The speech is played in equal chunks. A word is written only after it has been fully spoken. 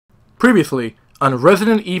Previously on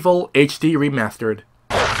Resident Evil HD Remastered.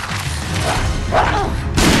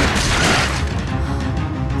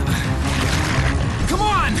 Come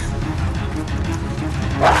on!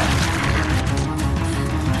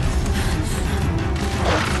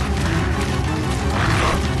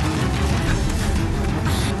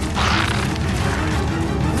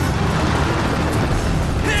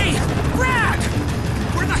 Hey! Brad!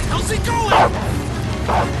 Where the hell's he going?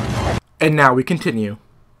 And now we continue.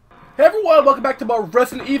 Hey everyone, welcome back to more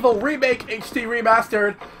Resident Evil Remake HD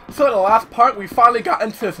Remastered. So in the last part, we finally got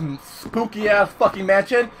into some spooky ass fucking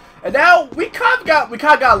mansion, and now we kind of got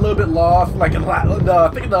a little bit lost. Like in I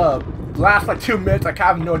think in the last like 2 minutes, I kind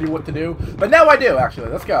of have no idea what to do, but now I do actually.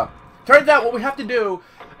 Let's go. Turns out what we have to do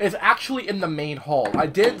is actually in the main hall. I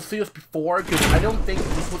didn't see this before because I don't think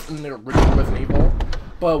this was in the original Resident Evil,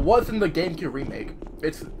 but it was in the GameCube remake.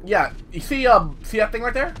 It's, yeah, you see that thing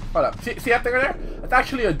right there? Hold up, see that thing right there? That's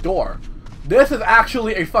actually a door. This is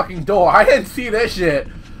actually a fucking door. I didn't see this shit.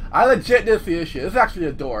 I legit didn't see this shit. This is actually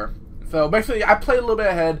a door. So basically, I played a little bit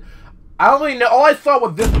ahead. I don't really know, all I saw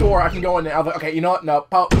was this door, I can go in there. I was like, okay, you know what, no,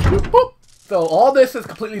 pop, boop, boop. So all this is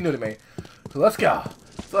completely new to me. So let's go.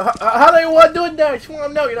 So how do you want to do it now? I just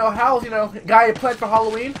want to know, how's, guy you planned for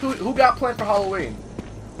Halloween? Who got planned for Halloween?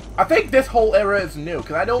 I think this whole area is new,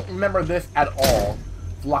 because I don't remember this at all.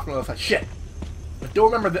 It's locked on the other side. Shit. I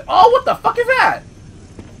don't remember this. Oh, what the fuck is that?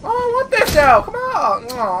 Oh, I want this now. Come on.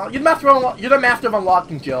 Oh, you're the master of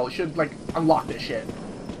unlocking, Jill. You should, like, unlock this shit.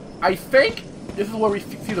 I think this is where we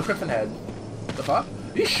see the Crimson Head. The fuck?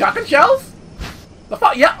 These shotgun shells? The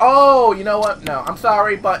fuck? Yeah. Oh, you know what? No. I'm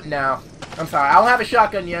sorry, but no. I'm sorry. I don't have a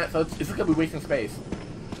shotgun yet, so it's just going to be wasting space.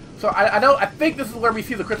 So I think this is where we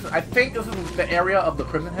see the Crimson. I think this is the area of the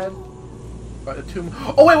Crimson Head. The tomb.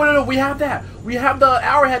 Oh wait, no, we have that. We have the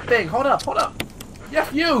arrowhead thing. Hold up.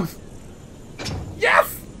 Yes, use.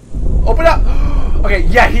 Yes. Open up. Okay,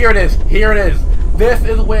 yeah, here it is. This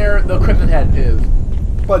is where the Crimson Head is.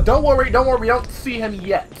 But don't worry, we don't see him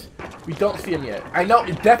yet. I know,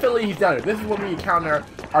 definitely he's down here. This is when we encounter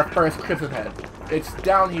our first Crimson Head. It's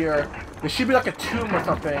down here. There should be like a tomb or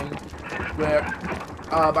something where,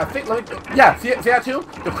 I think, yeah, see that tomb?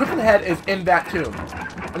 The Crimson Head is in that tomb.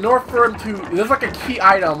 In order for him to, there's like a key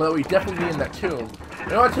item that we definitely need in that tomb.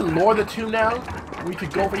 In order to lure the tomb now, we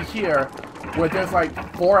could go over here, where there's like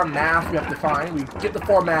 4 masks we have to find. We get the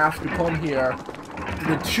 4 masks, we put them here,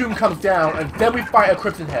 the tomb comes down, and then we fight a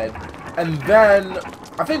Crimson Head. And then,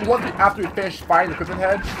 I think after we finish fighting the Crimson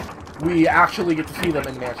Head, we actually get to see them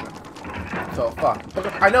in the mansion. So, fuck.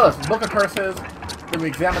 I know this. Book of Curses. Then we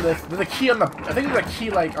examine this. There's a key on the... I think there's a key,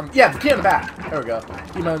 like... yeah, there's a key on the back. There we go.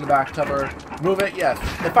 Key on the back cover. Move it. Yes.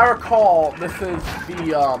 If I recall, this is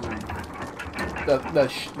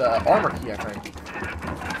the armor key, I think.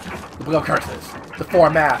 The Book of Curses. The 4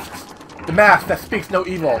 masks. The mask that speaks no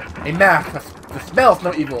evil. A mask that smells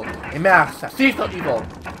no evil. A mask that sees no evil.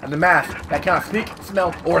 And the mask that cannot speak,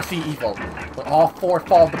 smell, or see evil. When all 4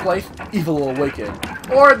 fall into place, evil will awaken.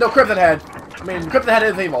 Or the Crimson Head. I mean, the Crimson Head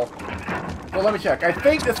is evil. Well, let me check. I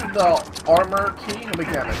think this is the armor key. Let me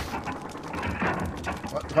examine.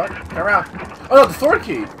 What? Turn around. Oh, no, the sword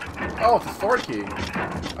key. Oh, it's a sword key.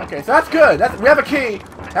 Okay, so that's good. We have a key.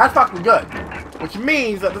 That's fucking good. Which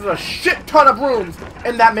means that there's a shit ton of rooms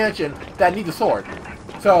in that mansion that need the sword.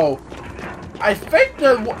 So, I think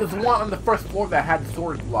there's one on the first floor that had the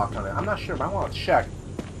sword locked on it. I'm not sure, but I want to check.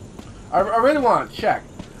 I really want to check.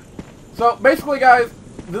 So, basically, guys,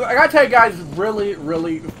 I gotta tell you guys a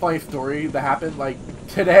really funny story that happened, like,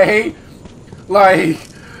 today. Like,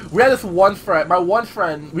 we had this one friend, my one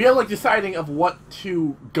friend, we had, like, deciding of what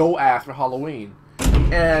to go as for Halloween.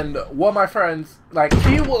 And one of my friends, like,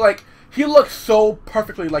 he looks so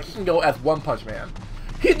perfectly like he can go as One Punch Man.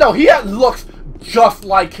 He looks just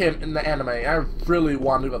like him in the anime. I really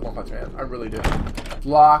want to do as One Punch Man. I really do.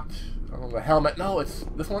 Locked. Oh, the helmet. No, it's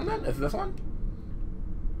this one then? Is it this one?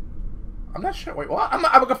 I'm not sure. Wait, what?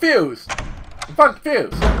 I'm confused. I'm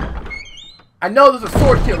confused. I know there's a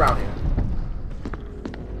sword key around here.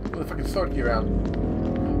 There's a fucking sword key around.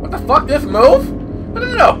 What the fuck? This move?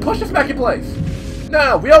 No. Push this back in place.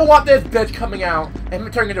 No, we don't want this bitch coming out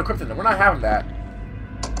and turning into a Crimson. We're not having that.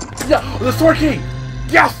 Yeah, the sword key!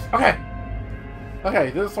 Yes! Okay. Okay,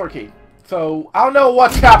 there's a sword key. So, I don't know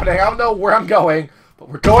what's happening. I don't know where I'm going. But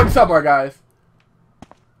we're going somewhere, guys.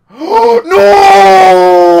 Oh,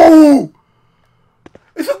 no!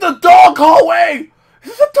 This is the dog hallway!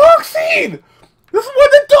 This is a dog scene! This is where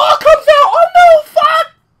the dog comes out! Oh, no!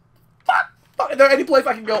 Fuck! Fuck! Is there any place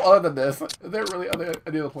I can go other than this? Is there really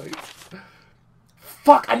any other place?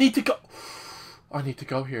 Fuck, I need to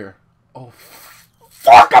go here. Oh,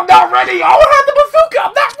 fuck, I'm not ready! Oh, I have the bazooka!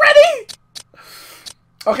 I'm not ready!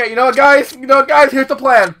 Okay, you know what, guys? You know what, guys? Here's the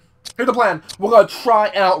plan. Here's the plan. We're gonna try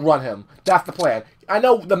and outrun him. That's the plan. I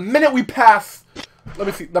know the minute we pass... Let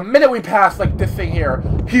me see. The minute we pass, like, this thing here,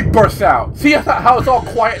 he bursts out. See how it's all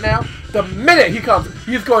quiet now? The minute he comes,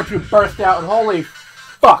 he's going to burst out, and holy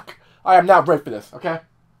fuck. I am not ready for this, okay?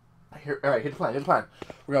 Alright, here's the plan. Here's the plan.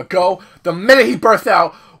 We're gonna go. The minute he bursts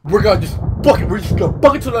out, we're gonna just book it. We're just gonna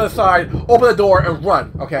book it to the other side, open the door, and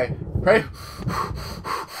run, okay? Ready?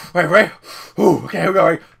 Ready? Ooh, okay, here we go.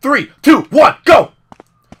 Ready? 3, 2, 1, go!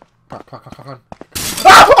 Come on.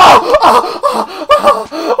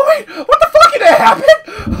 Wait, what the fuck did that happen?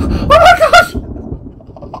 Oh my gosh!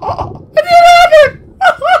 It didn't happen!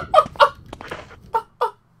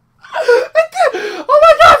 It did! Oh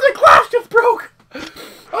my gosh, the glass just broke!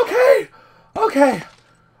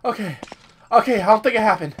 Okay, I don't think it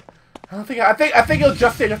happened. I think it was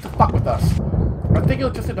just there just to fuck with us. I think it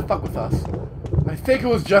was just there to fuck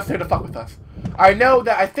with us. I know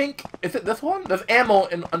that, is it this one? There's ammo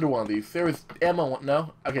under one of these. There is ammo,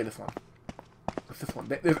 no? Okay, this one. It's this one.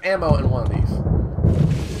 There's ammo in one of these.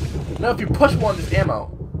 No, if you push one, there's ammo.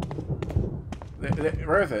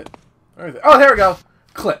 Where is it? Oh, there we go.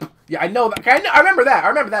 Clip. Yeah, I know that. I remember that. I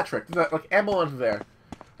remember that trick. There's like ammo under there.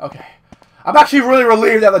 Okay. I'm actually really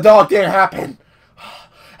relieved that the dog didn't happen.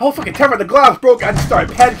 I was fucking terrified. The glass broke. I just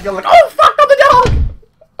started panicking. I'm like, oh fuck, not the dog!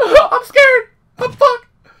 I'm scared. I'm fucked.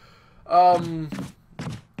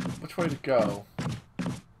 Which way to go?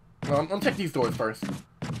 Well, let me check these doors first.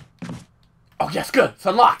 Oh yes, good. It's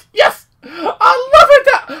unlocked. Yes! I love it!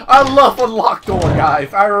 I love unlocked door,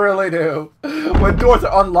 guys. I really do. When doors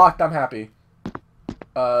are unlocked, I'm happy.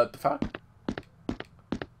 The fuck?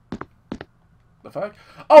 The fuck?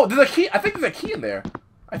 Oh, there's a key. I think there's a key in there.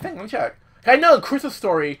 Let me check. I know in Chris's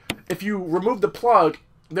story, if you remove the plug,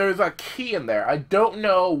 there's a key in there. I don't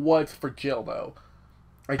know what's for Jill, though.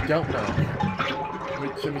 I don't know.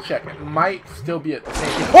 Let me check. It might still be a...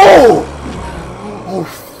 Oh! Oh,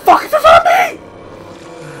 fuck! It's a zombie!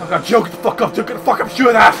 Oh god, Joe, get the fuck up! Joe, get the fuck up! Shoot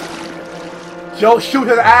his ass! Joe, shoot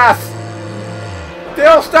his ass!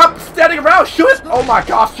 Dale, stop standing around! Shoot it! Oh my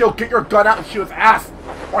gosh, Joe, get your gun out and shoot his ass!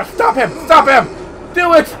 Or stop him! Stop him!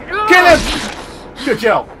 Do it! Get him! Good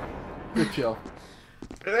Joe. Good Joe.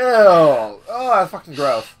 Ew! Oh, that's fucking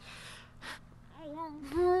gross.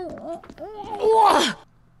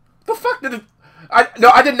 The fuck did it? No,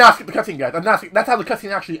 I did not skip the cutscene, guys. That's how the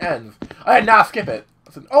cutscene actually ends. I did not skip it.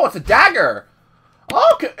 Oh, it's a dagger.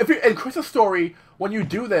 Oh, okay. In Chris's story, when you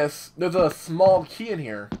do this, there's a small key in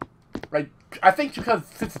here, right? I think because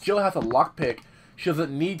since Jill has a lockpick, she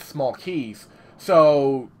doesn't need small keys.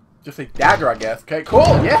 So just a dagger, I guess. Okay,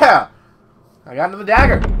 cool. Yeah, I got another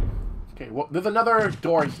dagger. Okay, well, there's another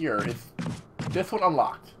door here. Is this one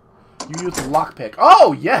unlocked? You use the lockpick.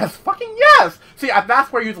 Oh yes, fucking yes. See,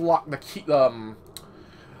 that's where you use the key, the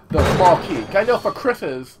small key. I know for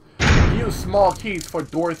Chris's, you use small keys for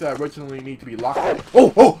doors that originally need to be locked.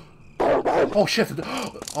 Oh shit!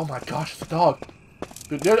 Oh my gosh, it's a dog.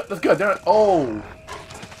 Dude, that's good.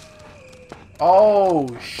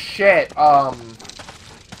 Oh shit. Do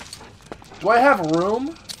I have room?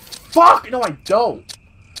 Fuck! No, I don't.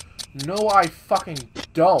 No, I fucking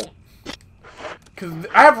don't. Because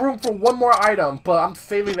I have room for one more item, but I'm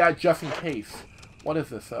saving that just in case. What is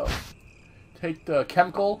this, though? Take the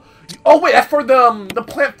chemical. Oh, wait, that's for the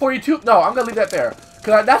Plant 42. No, I'm going to leave that there.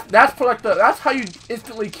 Because that's for, like, that's how you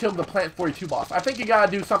instantly kill the Plant 42 boss. I think you got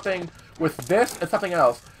to do something with this and something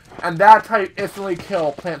else. And that's how you instantly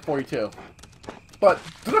kill Plant 42. But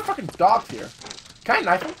there's a fucking dogs here. Can I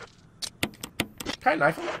knife him? Can I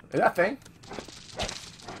knife him? Is that a thing?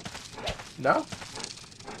 No?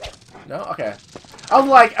 No? Okay. I was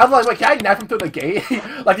like, wait, can I knife him through the gate?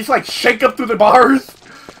 Like, just like shake him through the bars?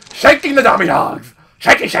 Shaking the dummy dogs!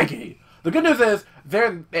 Shaky, shaky! The good news is,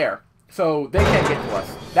 they're there. So, they can't get to us.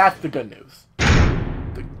 That's the good news.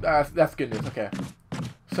 That's good news, okay.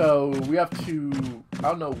 So, we have to, I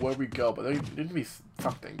don't know where we go, but there needs to be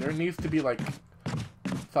something. There needs to be, like,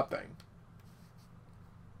 something.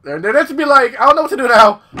 There needs to be, like, I don't know what to do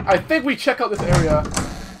now. I think we check out this area.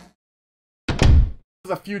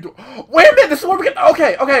 There's a few doors. Wait a minute, this is where we get,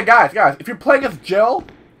 okay, guys, if you're playing as Jill,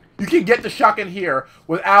 you can get the shotgun here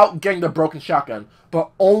without getting the broken shotgun,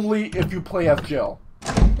 but only if you play as Jill.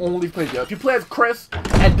 Only play Jill. If you play as Chris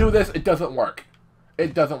and do this, it doesn't work.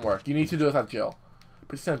 It doesn't work. You need to do this as Jill.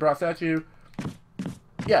 Persistent broad statue.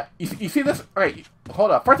 Yeah, you see this? Alright,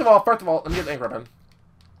 hold up. First of all, let me get the ink weapon.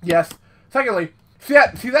 Yes. Secondly, see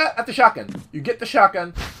that at the shotgun. You get the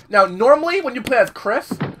shotgun. Now, normally when you play as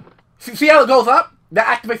Chris, see how it goes up?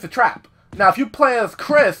 That activates the trap. Now, if you play as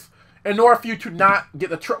Chris, in order for you to not get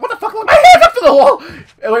the trap. What the fuck? My hands up to the wall!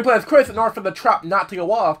 And when you play as Chris, in order for the trap not to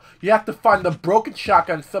go off, you have to find the broken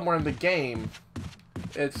shotgun somewhere in the game.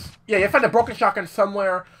 Yeah, you find the broken shotgun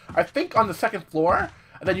somewhere, I think on the second floor,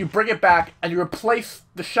 and then you bring it back and you replace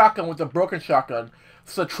the shotgun with the broken shotgun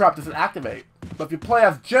so the trap doesn't activate. But if you play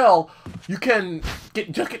as Jill, you can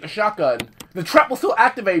just get the shotgun. The trap will still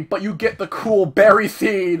activate, but you get the cool Barry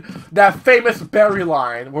scene, that famous Barry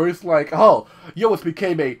line, where he's like, oh, you almost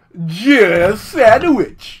became a Jill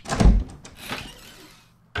sandwich.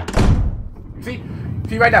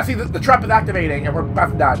 See right now, see the trap is activating, and we're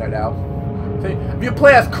about to die right now. See, if you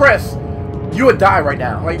play as Chris, you would die right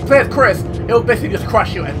now. Like, play as Chris, it'll basically just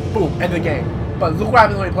crush you, and boom, end the game. But look what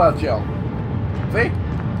happens when you play as Jill. See?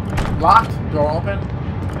 Locked, door open.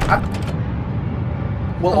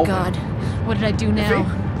 Oh God, what did I do now?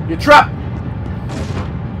 See? You're trapped!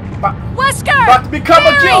 Wesker! About to become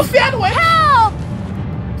Barry! a Jill sandwich! Help!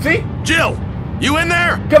 See? Jill, you in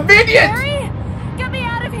there? Convenient! Barry, get me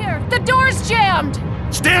out of here! The door's jammed!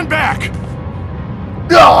 Stand back!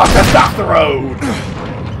 Oh, testosterone!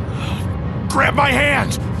 Grab my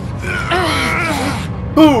hand!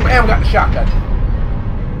 Boom! And we got the shotgun.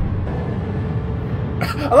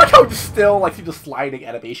 I like how we just still like see the sliding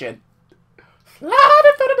animation.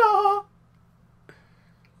 Sliding through the door.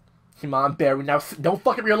 Come on, Barry. Now don't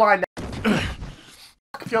fuck up your line. Now.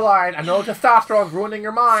 Fuck up your line. I know testosterone's ruining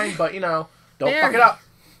your mind, but you know, don't fuck it up.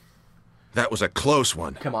 That was a close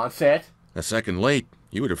one. Come on, say it. A second late,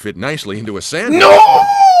 you would have fit nicely into a sandwich. No!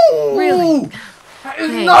 Really? That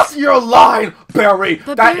is not your line, Barry.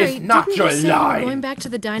 But That Barry, is not didn't your you say you were line. going back to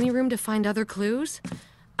the dining room to find other clues?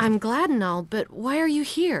 I'm glad and all, but why are you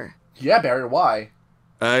here? Yeah, Barry. Why?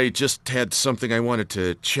 I just had something I wanted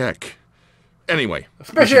to check. Anyway, we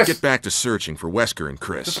Suspicious. should get back to searching for Wesker and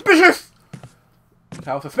Chris. Suspicious.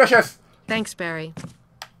 How suspicious? Thanks, Barry.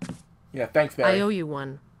 Yeah, thanks, Barry. I owe you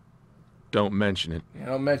one. Don't mention it. Yeah,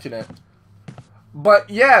 don't mention it. But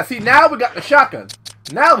yeah, see, now we got the shotgun.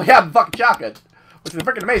 Now we have the fucking shotgun, which is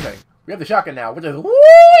freaking amazing. We have the shotgun now, which is woo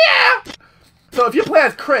yeah. So if you play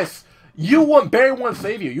as Chris, Barry won't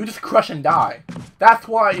save you. You just crush and die. That's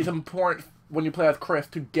why it's important when you play as Chris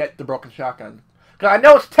to get the broken shotgun. Because I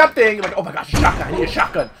know it's tempting, like, oh my gosh, a shotgun, I need a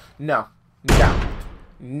shotgun. No.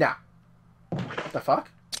 No. What the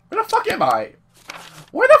fuck? Where the fuck am I?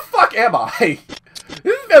 Where the fuck am I?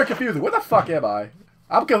 This is very confusing. Where the fuck am I?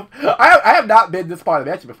 I have not been this part of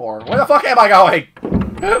the mansion before. Where the fuck am I going?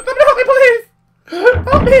 Somebody help me, please!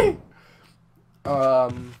 Help me!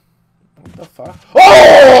 What the fuck?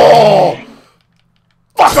 Oh!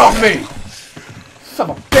 Fuck off me! Son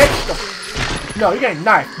of a bitch! No, you're getting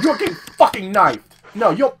knifed. You're getting fucking knifed.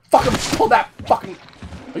 No, you don't fucking pull that fucking...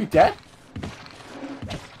 Are you dead?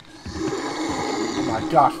 Oh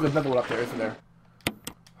my gosh, there's another one up there, isn't there?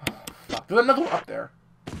 Fuck, there's another one up there.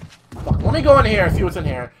 Fuck, let me go in here and see what's in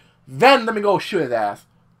here. Then let me go shoot his ass.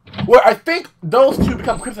 Where I think those two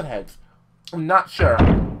become Crimson Heads. I'm not sure.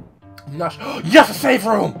 I'm not sure. Yes, a safe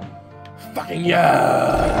room! Fucking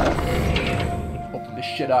yes! Open this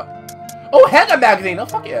shit up. Oh, handgun magazine! Oh,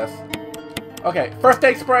 fuck yes. Okay, first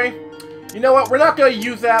aid spray. You know what? We're not gonna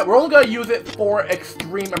use that. We're only gonna use it for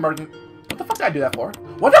extreme emergency. What the fuck did I do that for?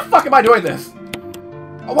 What the fuck am I doing this?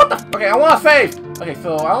 Oh, what the? Okay, I want to save. Okay,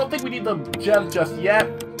 so I don't think we need the gems just yet.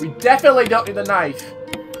 We definitely don't need the knife.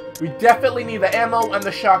 We definitely need the ammo and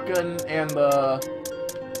the shotgun and the...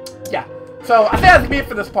 Yeah. So, I think that's gonna be it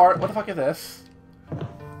for this part. What the fuck is this?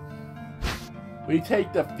 We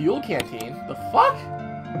take the fuel canteen. The fuck?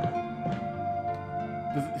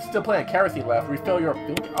 There's still plenty of kerosene left. Refill your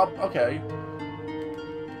fuel... Oh, okay.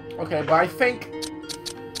 Okay, but I think...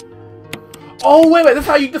 Oh, wait, this is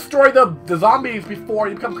how you destroy the zombies before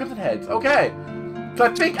you become Crimson Heads. Okay. So I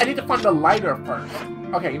think I need to find the lighter first.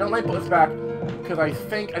 Okay, you know, let me put this back, because I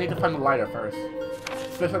think I need to find the lighter first.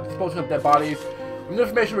 Special disposal of dead bodies.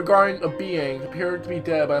 Information regarding a being appeared to be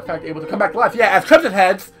dead, but in fact able to come back to life. Yeah, as Crimson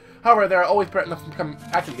Heads, however, they are always threatened enough to become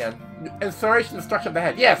active again. Incineration and destruction of the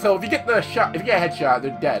head. Yeah, so if you get the shot, if you get a headshot,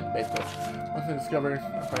 they're dead, basically. Once they discover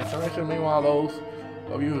incineration, meanwhile, those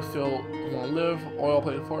of you who still want to live, oil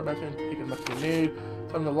plated forward mentioned, take as much as you need.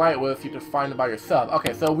 Something to light with, you just find them by yourself.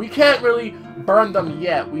 Okay, so we can't really burn them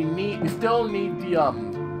yet. We still need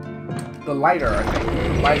the lighter, I think.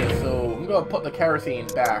 The lighter, so I'm gonna put the kerosene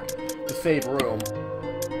back to save room.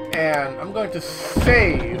 And I'm going to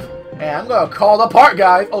save, and I'm gonna call the part,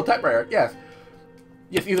 guys. Oh, typewriter, yes.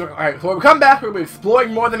 Yes, either. Alright, so when we come back, we're gonna be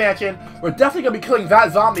exploring more of the mansion. We're definitely gonna be killing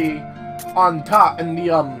that zombie on top, in the,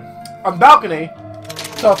 on the balcony.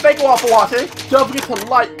 So thank you all for watching. Don't forget to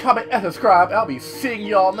like, comment, and subscribe. I'll be seeing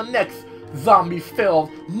y'all in the next zombie-filled,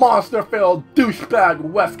 monster-filled, douchebag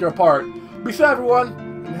Wesker part. Be safe, everyone,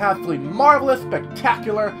 and have a marvelous,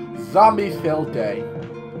 spectacular, zombie-filled day.